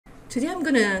Today I'm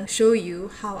gonna show you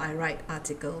how I write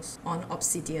articles on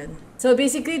Obsidian. So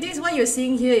basically this what you're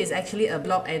seeing here is actually a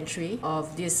blog entry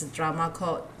of this drama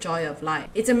called Joy of Life.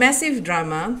 It's a massive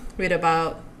drama with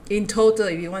about, in total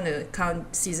if you want to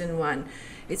count season 1,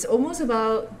 it's almost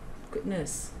about,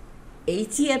 goodness,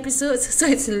 80 episodes, so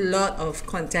it's a lot of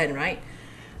content, right?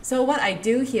 So what I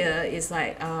do here is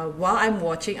like, while I'm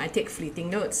watching, I take fleeting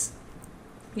notes.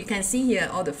 You can see here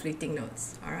all the fleeting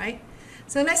notes, all right?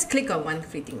 So let's click on one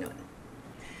fleeting note.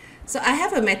 So I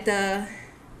have a meta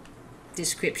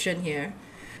description here.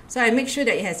 So I make sure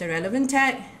that it has a relevant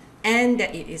tag and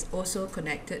that it is also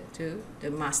connected to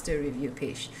the master review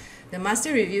page. The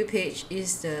master review page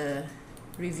is the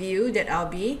review that I'll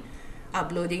be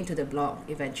uploading to the blog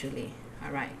eventually,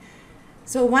 all right?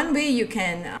 So one way you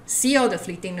can see all the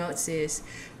fleeting notes is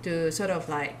to sort of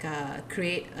like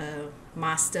create a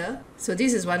master. So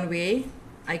this is one way.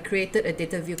 I created a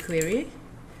data view query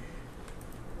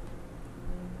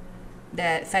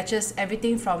that fetches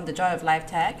everything from the Joy of Life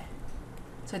tag.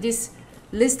 So this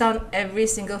lists down every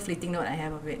single fleeting note I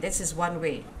have of it. This is one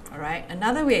way, all right?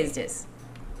 Another way is this.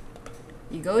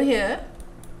 You go here,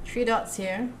 3 dots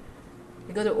here,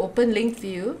 you go to open linked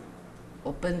view,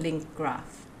 open linked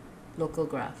graph, local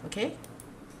graph, okay?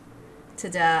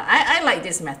 Ta-da! I like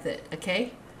this method,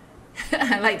 okay?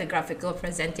 I like the graphical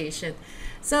presentation.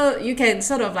 So you can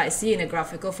sort of like see in a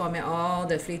graphical format all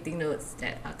the fleeting notes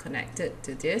that are connected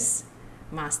to this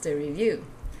master review.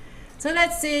 So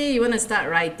let's say you want to start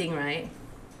writing, right?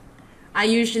 I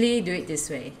usually do it this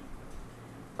way.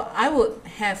 I would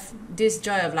have this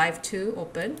Joy of Life 2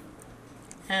 open,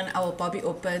 and I will probably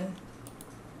open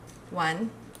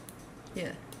 1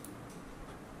 here.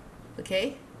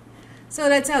 Okay? So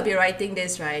let's say I'll be writing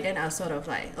this, right? Then I'll sort of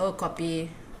like,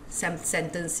 copy some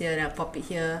sentence here, and I'll pop it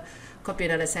here, copy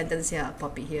another sentence here, I'll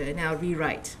pop it here, and I'll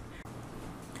rewrite.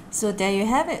 So there you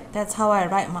have it. That's how I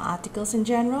write my articles in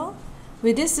general.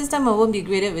 With this system, I won't be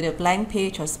greeted with a blank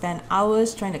page or spend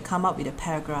hours trying to come up with a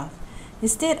paragraph.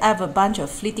 Instead, I have a bunch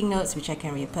of fleeting notes which I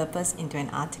can repurpose into an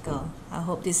article. I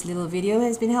hope this little video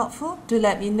has been helpful. Do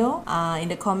let me know in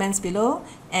the comments below.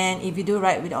 And if you do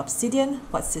write with Obsidian,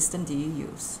 what system do you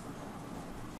use?